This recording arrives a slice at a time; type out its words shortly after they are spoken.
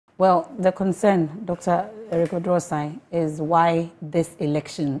Well, the concern, Dr. Oduro Osae, is why this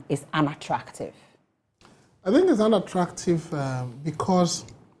election is unattractive. I think it's unattractive because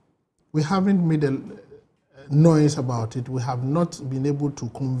we haven't made a noise about it. We have not been able to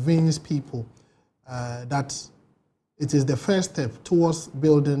convince people that it is the first step towards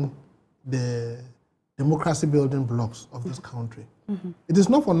building the democracy building blocks of this country. It is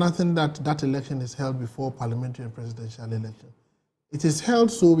not for nothing that that election is held before parliamentary and presidential election. It is held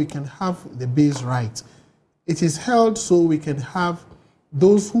so we can have the base right. It is held so we can have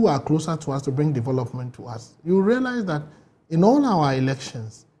those who are closer to us to bring development to us. You realize that in all our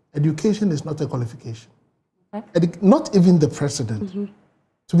elections, education is not a qualification. Not even the president.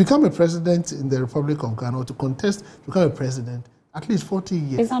 To become a president in the Republic of Ghana, or to contest to become a president, at least 40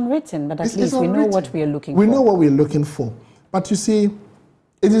 years. It's unwritten, but at least we know what we are looking for. We know what we're looking for. But you see,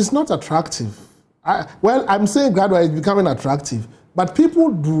 it is not attractive. Well, I'm saying gradually it's becoming attractive, but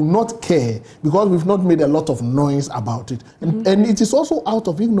people do not care because we've not made a lot of noise about it. And it is also out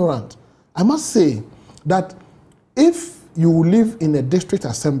of ignorance. I must say that if you live in a district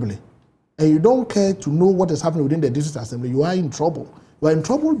assembly and you don't care to know what is happening within the district assembly, you are in trouble. You are in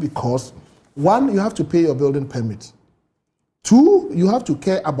trouble because, one, you have to pay your building permit. Two, you have to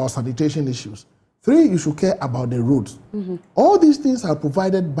care about sanitation issues. Three, you should care about the roads. All these things are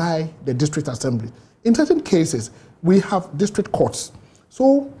provided by the district assembly. In certain cases, we have district courts.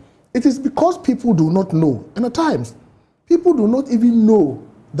 So it is because people do not know, and at times, people do not even know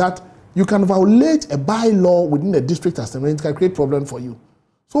that you can violate a bylaw within the district assembly and it can create problems for you.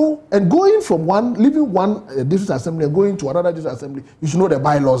 So, and going from leaving one district assembly and going to another district assembly, you should know the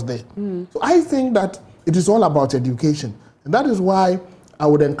bylaws there. So I think that it is all about education. And that is why I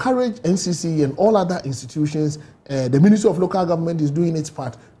would encourage NCC and all other institutions, the Ministry of Local Government is doing its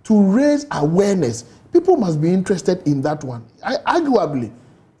part to raise awareness. People must be interested in that one. Arguably,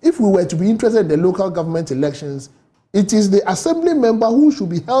 if we were to be interested in the local government elections, it is the assembly member who should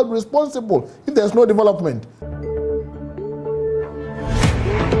be held responsible if there's no development.